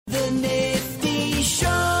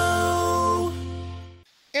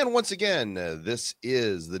And once again, this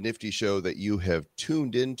is the nifty show that you have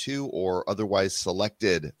tuned into or otherwise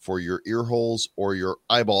selected for your ear holes or your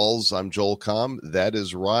eyeballs. I'm Joel Com. That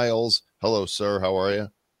is Riles. Hello, sir. How are you?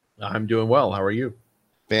 I'm doing well. How are you?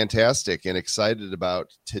 Fantastic, and excited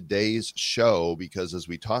about today's show because as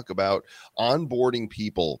we talk about onboarding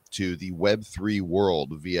people to the Web3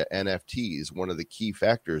 world via NFTs, one of the key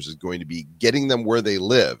factors is going to be getting them where they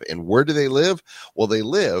live. And where do they live? Well, they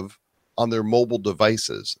live on their mobile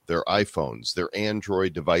devices, their iPhones, their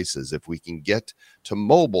Android devices. If we can get to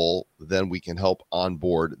mobile, then we can help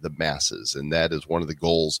onboard the masses. And that is one of the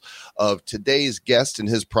goals of today's guest and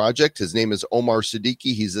his project. His name is Omar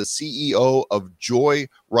Siddiqui. He's the CEO of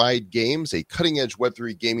Joyride Games, a cutting-edge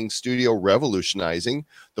Web3 gaming studio revolutionizing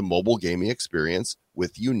the mobile gaming experience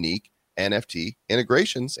with unique NFT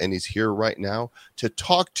integrations. And he's here right now to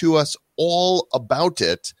talk to us all about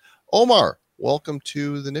it. Omar, welcome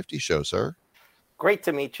to the Nifty Show, sir. Great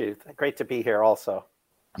to meet you. Great to be here also.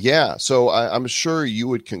 Yeah, so I'm sure you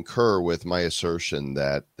would concur with my assertion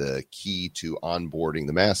that the key to onboarding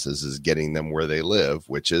the masses is getting them where they live,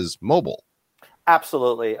 which is mobile.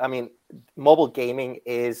 Absolutely. I mean, mobile gaming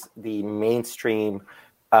is the mainstream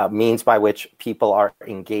means by which people are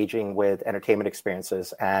engaging with entertainment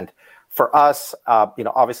experiences. And for us,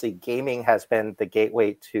 obviously gaming has been the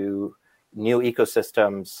gateway to new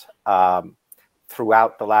ecosystems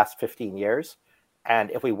throughout the last 15 years.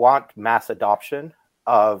 And if we want mass adoption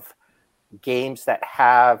of games that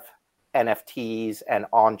have NFTs and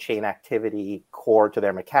on-chain activity core to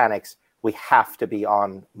their mechanics, we have to be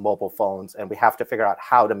on mobile phones, and we have to figure out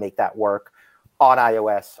how to make that work on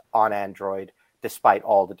iOS, on Android, despite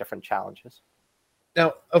all the different challenges.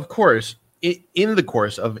 Now, of course, in the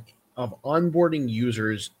course of onboarding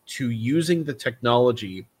users to using the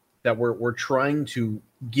technology that we're trying to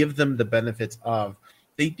give them the benefits of,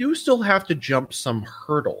 they do still have to jump some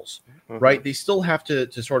hurdles, right? They still have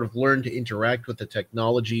to sort of learn to interact with the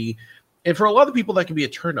technology. And for a lot of people, that can be a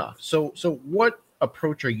turnoff. So what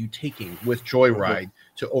approach are you taking with Joyride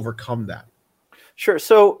to overcome that? Sure.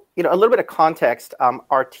 So, a little bit of context.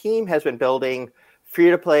 Our team has been building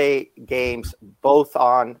free-to-play games,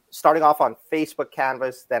 starting off on Facebook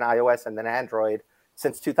Canvas, then iOS, and then Android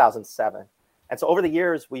since 2007. And so over the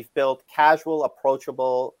years, we've built casual,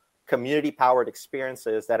 approachable, community-powered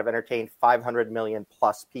experiences that have entertained 500 million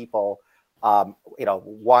plus people,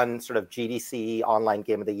 won sort of GDC Online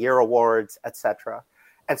Game of the Year awards, etc.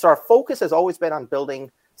 And so our focus has always been on building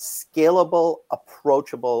scalable,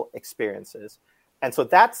 approachable experiences. And so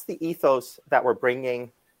that's the ethos that we're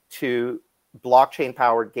bringing to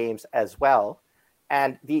blockchain-powered games as well.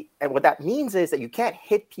 And what that means is that you can't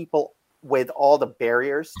hit people with all the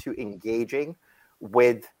barriers to engaging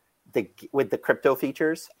with the crypto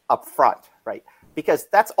features up front, right? Because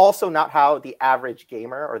that's also not how the average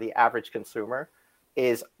gamer or the average consumer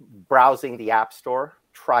is browsing the App Store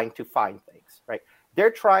trying to find things, right?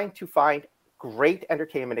 They're trying to find great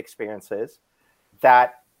entertainment experiences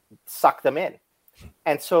that suck them in.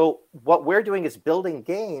 And so what we're doing is building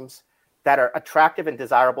games that are attractive and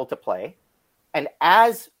desirable to play. And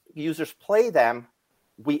as users play them,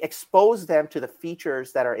 we expose them to the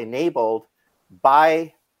features that are enabled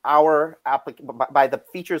by by the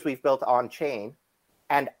features we've built on chain,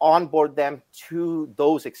 and onboard them to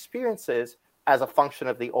those experiences as a function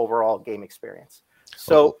of the overall game experience.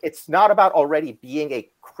 So it's not about already being a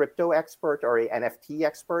crypto expert or a NFT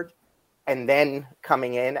expert and then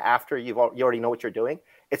coming in after you already know what you're doing.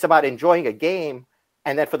 It's about enjoying a game,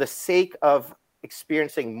 and then for the sake of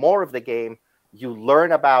experiencing more of the game, you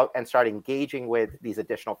learn about and start engaging with these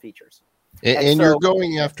additional features. And so, you're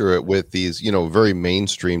going after it with these, very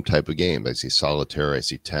mainstream type of games. I see solitaire, I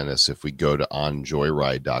see tennis. If we go to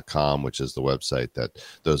onjoyride.com, which is the website that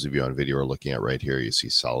those of you on video are looking at right here, you see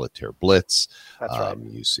Solitaire Blitz. That's right.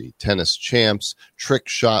 You see Tennis Champs, Trick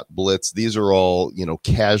Shot Blitz. These are all,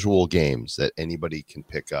 casual games that anybody can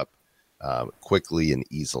pick up quickly and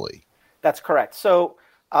easily. That's correct. So,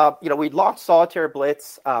 we launched Solitaire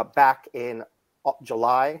Blitz back in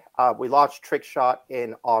July. We launched Trick Shot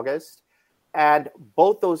in August. And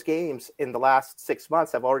both those games in the last 6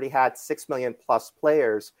 months have already had 6 million plus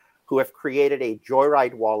players who have created a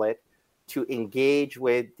Joyride wallet to engage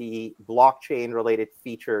with the blockchain related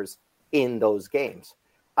features in those games.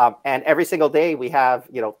 And every single day we have,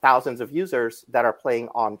 thousands of users that are playing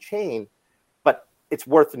on chain. But it's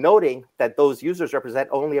worth noting that those users represent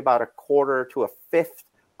only about a quarter to a fifth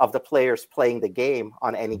of the players playing the game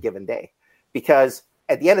on any given day. Because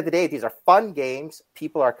at the end of the day, these are fun games.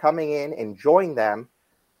 People are coming in, enjoying them,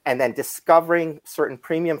 and then discovering certain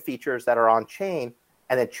premium features that are on chain,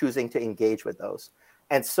 and then choosing to engage with those.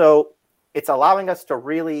 And so it's allowing us to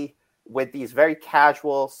really, with these very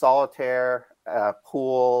casual solitaire,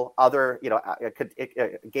 pool, other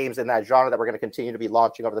games in that genre that we're going to continue to be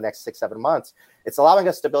launching over the next 6-7 months, it's allowing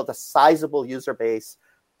us to build a sizable user base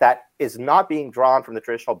that is not being drawn from the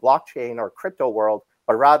traditional blockchain or crypto world,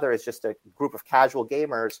 but rather is just a group of casual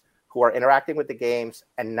gamers who are interacting with the games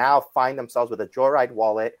and now find themselves with a Joyride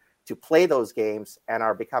wallet to play those games and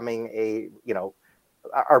are becoming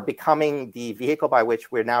the vehicle by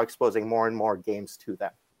which we're now exposing more and more games to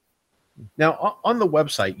them. Now, on the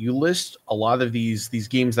website, you list a lot of these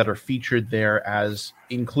games that are featured there as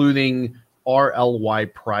including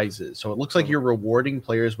RLY prizes. So it looks like you're rewarding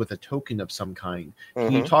players with a token of some kind.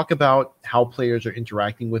 Can you talk about how players are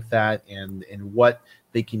interacting with that and what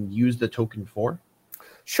they can use the token for?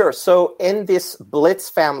 Sure. So in this Blitz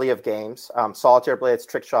family of games, Solitaire Blitz,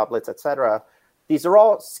 Trickshot Blitz, etc., these are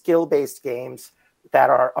all skill-based games that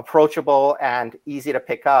are approachable and easy to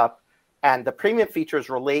pick up. And the premium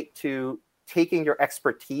features relate to taking your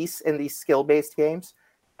expertise in these skill-based games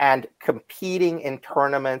and competing in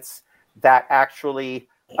tournaments that actually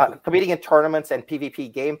competing in tournaments and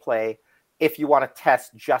PvP gameplay if you want to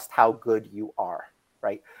test just how good you are,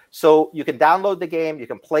 right? So you can download the game, you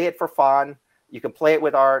can play it for fun, you can play it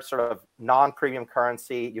with our sort of non-premium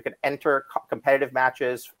currency, you can enter competitive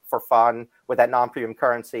matches for fun with that non-premium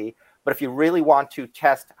currency. But if you really want to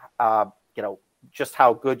test, just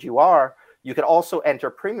how good you are, you can also enter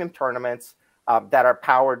premium tournaments that are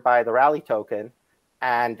powered by the Rally token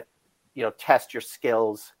and, test your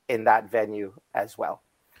skills in that venue as well.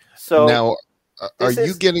 So now, are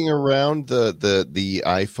you getting around the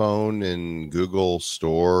iPhone and Google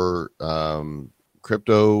Store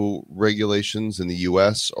crypto regulations in the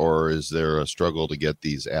US, or is there a struggle to get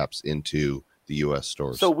these apps into the US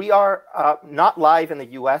stores? So we are not live in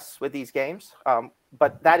the US with these games,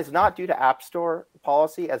 but that is not due to App Store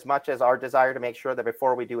policy as much as our desire to make sure that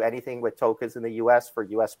before we do anything with tokens in the US for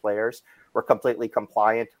US players, we're completely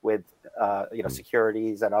compliant with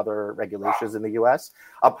securities and other regulations in the US.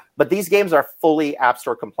 But these games are fully App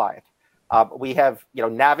Store compliant. We have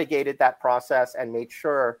navigated that process and made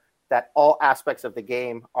sure that all aspects of the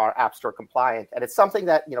game are App Store compliant. And it's something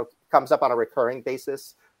that comes up on a recurring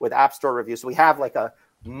basis with App Store reviews. So we have like a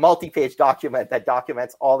multi-page document that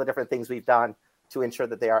documents all the different things we've done to ensure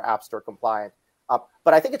that they are App Store compliant.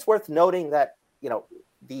 But I think it's worth noting that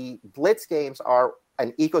the Blitz games are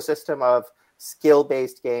an ecosystem of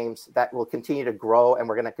skill-based games that will continue to grow, and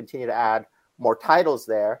we're going to continue to add more titles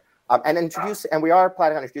there, and we are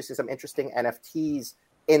planning on introducing some interesting NFTs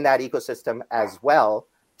in that ecosystem as well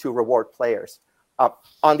to reward players.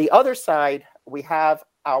 On the other side, we have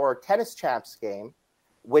our Tennis Champs game,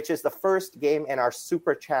 which is the first game in our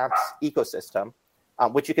Super Champs ecosystem,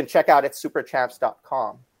 which you can check out at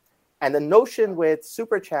superchamps.com. And the notion with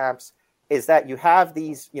Super Champs is that you have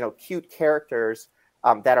these, cute characters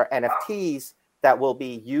that are NFTs that will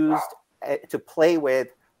be used to play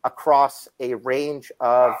with across a range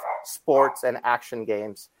of sports and action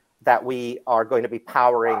games that we are going to be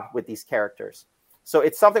powering with these characters. So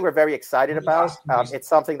it's something we're very excited about. It's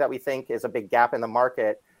something that we think is a big gap in the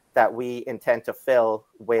market that we intend to fill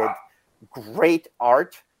with great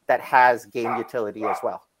art that has game utility as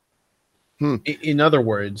well. In other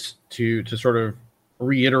words, to sort of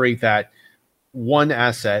reiterate that, one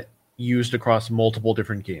asset used across multiple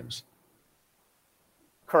different games.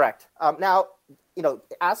 Correct. Now,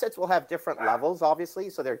 assets will have different levels, obviously.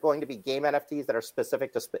 So they're going to be game NFTs that are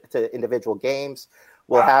specific to individual games.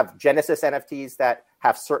 We'll have Genesis NFTs that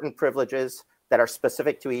have certain privileges that are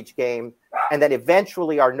specific to each game. And then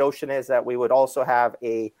eventually our notion is that we would also have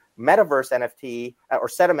a metaverse NFT or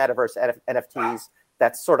set of metaverse NFTs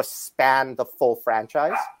that sort of span the full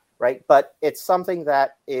franchise, right? But it's something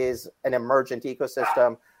that is an emergent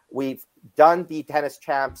ecosystem. We've done the Tennis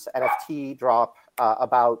Champs NFT drop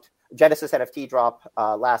Genesis NFT drop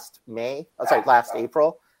last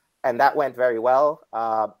April, and that went very well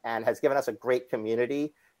and has given us a great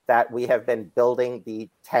community that we have been building the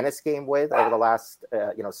tennis game with over the last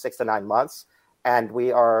 6 to 9 months, and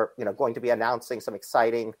we are going to be announcing some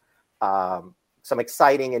exciting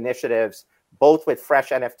initiatives, both with fresh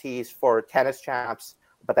NFTs for Tennis Champs,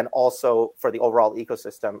 but then also for the overall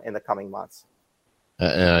ecosystem in the coming months.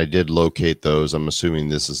 And I did locate those. I'm assuming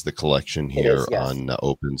this is the collection here yes. on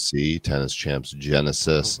OpenSea, Tennis Champs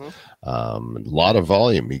Genesis. A lot of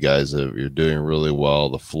volume. You guys, you're doing really well.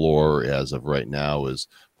 The floor as of right now is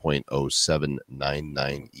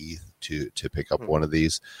 0.0799 ETH to pick up one of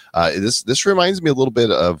these. This reminds me a little bit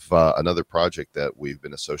of another project that we've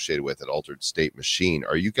been associated with at Altered State Machine.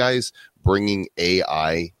 Are you guys bringing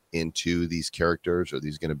AI into these characters? Are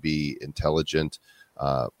these going to be intelligent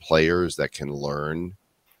players that can learn?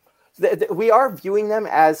 We are viewing them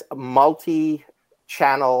as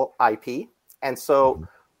multi-channel IP. And so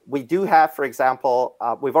we do have, for example,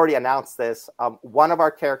 we've already announced this. One of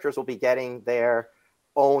our characters will be getting their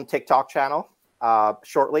own TikTok channel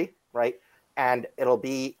shortly, right? And it'll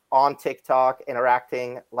be on TikTok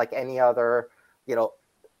interacting like any other,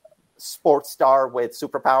 sports star with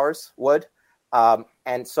superpowers would.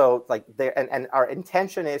 And so like and our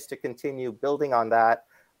intention is to continue building on that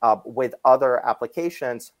with other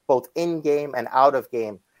applications, both in-game and out of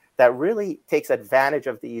game, that really takes advantage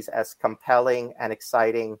of these as compelling and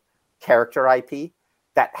exciting character IP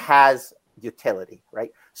that has utility,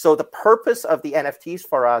 right? So the purpose of the NFTs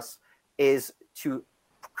for us is to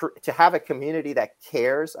have a community that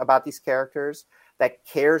cares about these characters, that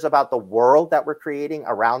cares about the world that we're creating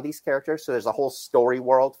around these characters. So there's a whole story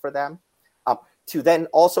world for them. To then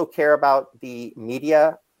also care about the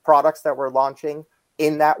media products that we're launching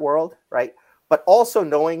in that world, right? But also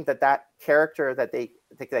knowing that character that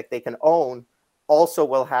they can own also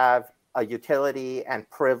will have a utility and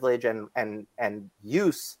privilege and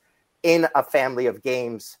use in a family of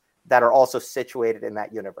games that are also situated in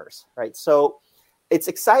that universe, right? So it's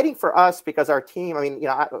exciting for us because our team,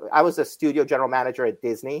 I was a studio general manager at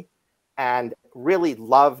Disney and really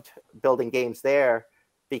loved building games there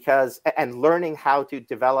and learning how to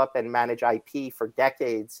develop and manage IP for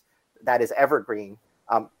decades that is evergreen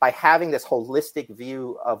by having this holistic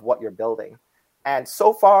view of what you're building. And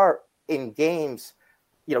so far in games,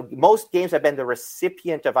 most games have been the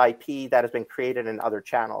recipient of IP that has been created in other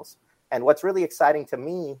channels. And what's really exciting to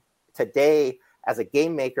me today as a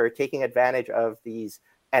game maker, taking advantage of these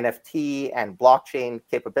NFT and blockchain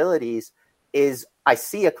capabilities, is I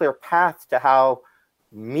see a clear path to how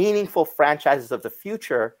meaningful franchises of the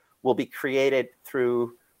future will be created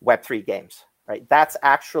through Web3 games, right? That's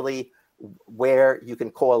actually where you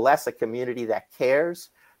can coalesce a community that cares.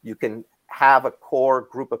 You can have a core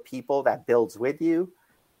group of people that builds with you.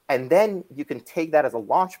 And then you can take that as a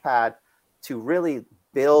launch pad to really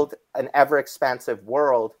build an ever expansive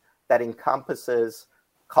world that encompasses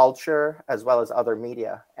culture as well as other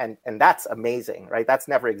media. And that's amazing, right? That's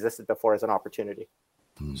never existed before as an opportunity.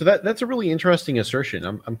 So that's a really interesting assertion.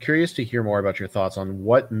 I'm curious to hear more about your thoughts on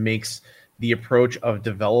what makes the approach of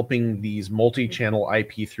developing these multi-channel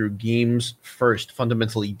IP through games first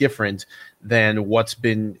fundamentally different than what's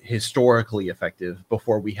been historically effective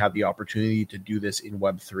before we had the opportunity to do this in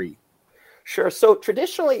Web3. Sure. So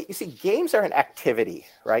traditionally, you see, games are an activity,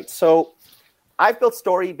 right? So I've built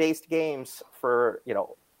story-based games for,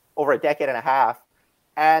 over a decade and a half,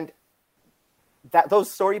 and those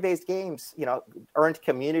story-based games, earned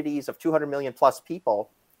communities of 200 million plus people,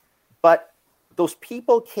 but those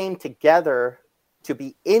people came together to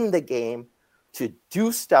be in the game, to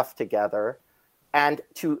do stuff together, and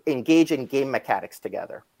to engage in game mechanics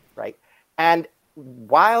together, right? And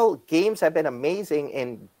while games have been amazing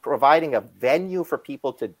in providing a venue for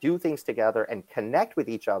people to do things together and connect with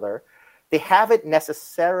each other, they haven't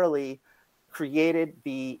necessarily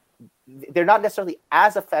they're not necessarily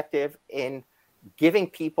as effective in giving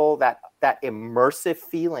people that immersive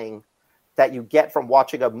feeling that you get from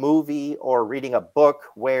watching a movie or reading a book,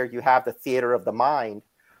 where you have the theater of the mind,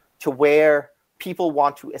 to where people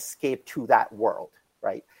want to escape to that world,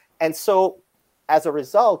 right? And so as a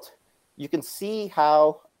result, you can see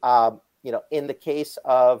how, in the case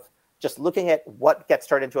of just looking at what gets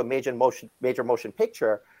turned into a major motion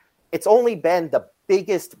picture, it's only been the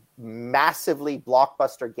biggest, massively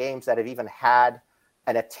blockbuster games that have even had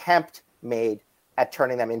an attempt made at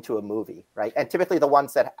turning them into a movie, right? And typically the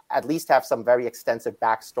ones that at least have some very extensive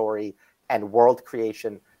backstory and world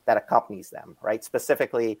creation that accompanies them, right?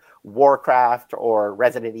 Specifically Warcraft or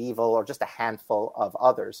Resident Evil or just a handful of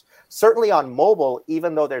others. Certainly on mobile,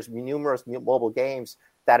 even though there's numerous mobile games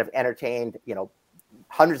that have entertained,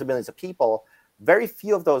 hundreds of millions of people, very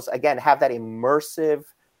few of those, again, have that immersive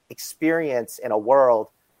experience in a world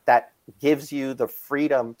that gives you the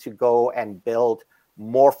freedom to go and build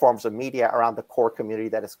more forms of media around the core community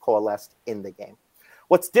that is coalesced in the game.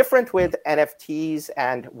 What's different with NFTs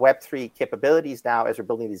and Web3 capabilities now as we're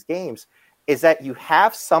building these games is that you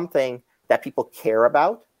have something that people care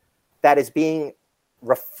about that is being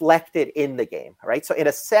reflected in the game, right? So in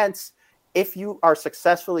a sense, if you are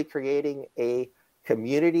successfully creating a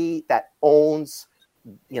community that owns,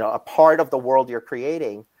 a part of the world you're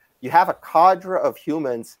creating, you have a cadre of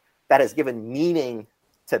humans that has given meaning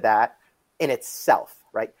to that in itself,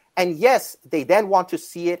 right? And yes, they then want to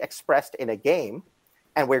see it expressed in a game,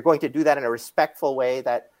 and we're going to do that in a respectful way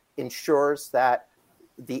that ensures that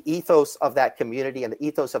the ethos of that community and the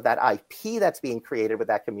ethos of that IP that's being created with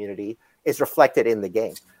that community is reflected in the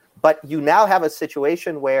game. But you now have a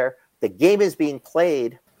situation where the game is being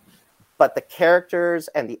played, but the characters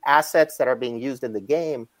and the assets that are being used in the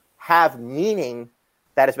game have meaning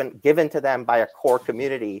that has been given to them by a core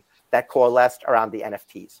community that coalesced around the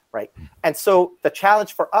NFTs, right? And so the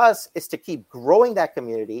challenge for us is to keep growing that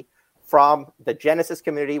community from the Genesis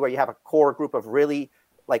community, where you have a core group of really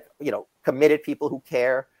committed people who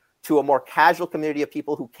care, to a more casual community of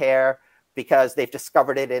people who care because they've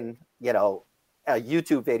discovered it in, a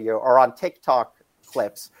YouTube video or on TikTok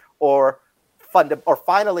clips, or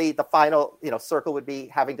finally the final, circle would be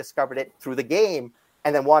having discovered it through the game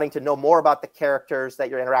and then wanting to know more about the characters that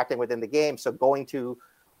you're interacting with in the game. So going to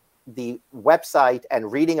the website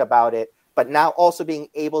and reading about it, but now also being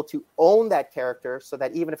able to own that character so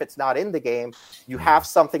that even if it's not in the game, you have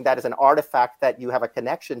something that is an artifact that you have a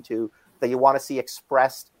connection to that you want to see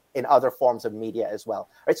expressed in other forms of media as well.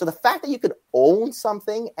 Right? So the fact that you could own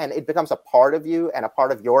something and it becomes a part of you and a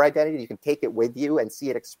part of your identity, you can take it with you and see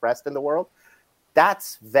it expressed in the world,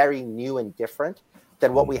 that's very new and different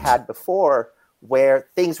than what we had before, where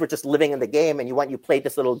things were just living in the game and you played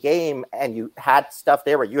this little game and you had stuff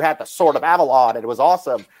there where you had the Sword of Avalon and it was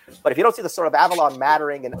awesome. But if you don't see the Sword of Avalon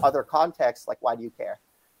mattering in other contexts, why do you care?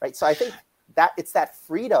 Right? So I think that it's that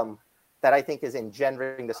freedom that I think is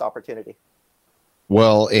engendering this opportunity.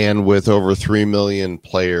 Well, and with over 3 million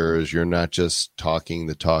players, you're not just talking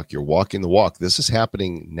the talk, you're walking the walk. This is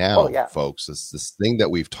happening now, folks. This thing that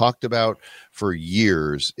we've talked about for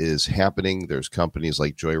years is happening. There's companies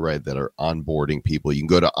like Joyride that are onboarding people. You can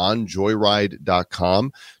go to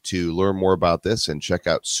onjoyride.com to learn more about this and check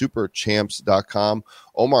out superchamps.com.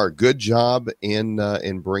 Omar, good job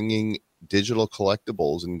in bringing digital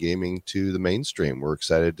collectibles and gaming to the mainstream. We're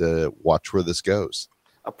excited to watch where this goes.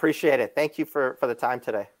 Appreciate it. Thank you for the time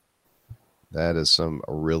today. That is some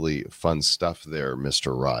really fun stuff there,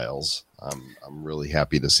 Mr. Riles. I'm really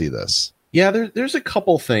happy to see this. Yeah, there's a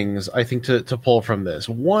couple things I think to pull from this.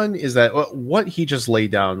 One is that what he just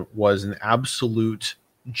laid down was an absolute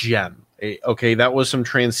gem. Okay, that was some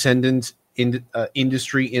transcendent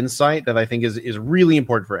industry insight that I think is really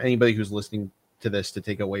important for anybody who's listening to this to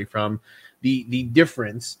take away from the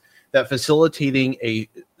difference that facilitating a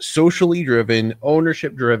socially driven,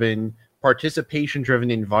 ownership driven, participation driven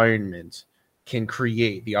environment can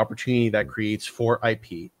create, the opportunity that creates for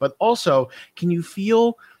IP. But also, can you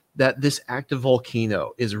feel that this active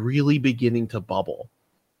volcano is really beginning to bubble?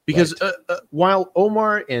 Because while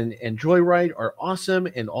Omar and Joyride are awesome,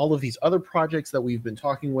 and all of these other projects that we've been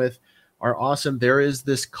talking with are awesome, there is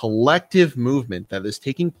this collective movement that is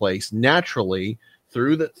taking place naturally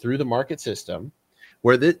through the market system,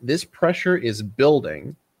 where this pressure is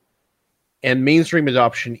building and mainstream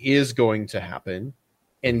adoption is going to happen,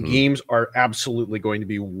 and games are absolutely going to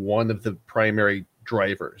be one of the primary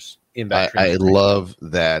drivers in that. I love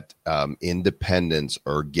that independents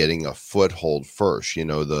are getting a foothold first.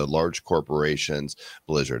 The large corporations,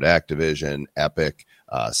 Blizzard, Activision, Epic,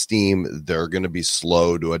 Steam, they're going to be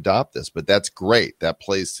slow to adopt this, but that's great. That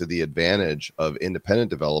plays to the advantage of independent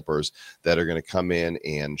developers that are going to come in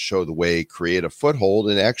and show the way, create a foothold.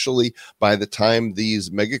 And actually, by the time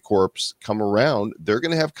these megacorps come around, they're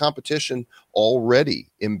going to have competition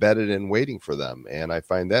already embedded and waiting for them. And I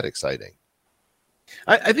find that exciting.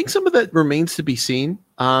 I think some of that remains to be seen,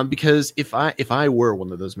 because if I were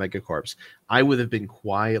one of those megacorps, I would have been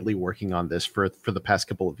quietly working on this for the past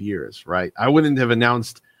couple of years, right? I wouldn't have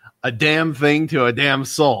announced a damn thing to a damn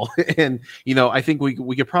soul. And, I think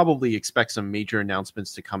we could probably expect some major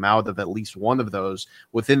announcements to come out of at least one of those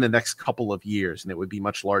within the next couple of years. And it would be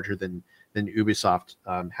much larger than Ubisoft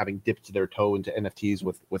having dipped their toe into NFTs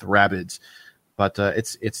with Rabbids. But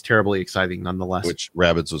it's terribly exciting nonetheless. Which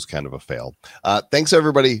Rabbids was kind of a fail. Thanks,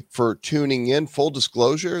 everybody, for tuning in. Full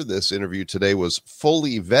disclosure, this interview today was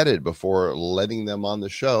fully vetted before letting them on the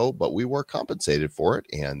show, but we were compensated for it.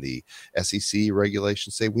 And the SEC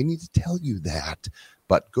regulations say we need to tell you that.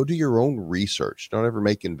 But go do your own research. Don't ever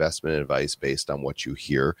make investment advice based on what you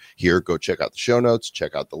hear here. Go check out the show notes,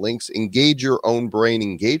 check out the links, engage your own brain,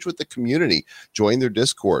 engage with the community, join their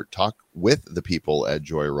Discord, talk with the people at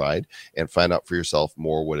Joyride, and find out for yourself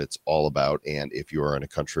more what it's all about. And if you are in a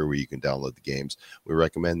country where you can download the games, we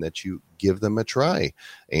recommend that you give them a try.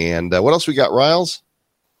 And what else we got, Riles?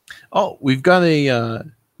 Oh, we've got a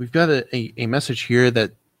message here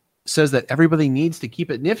that says that everybody needs to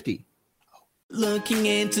keep it nifty. Looking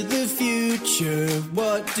into the future,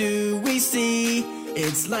 what do we see?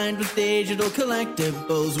 It's lined with digital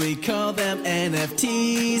collectibles, we call them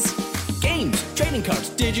NFTs. Games, trading cards,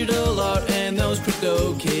 digital art, and those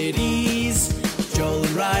crypto kitties. Joel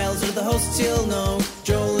and Riles are the hosts you'll know.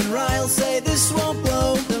 Joel and Riles say this won't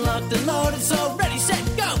blow. They're locked and loaded, so ready, set,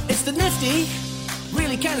 go. It's the nifty,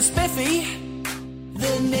 really kind of spiffy,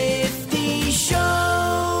 The Nifty Show.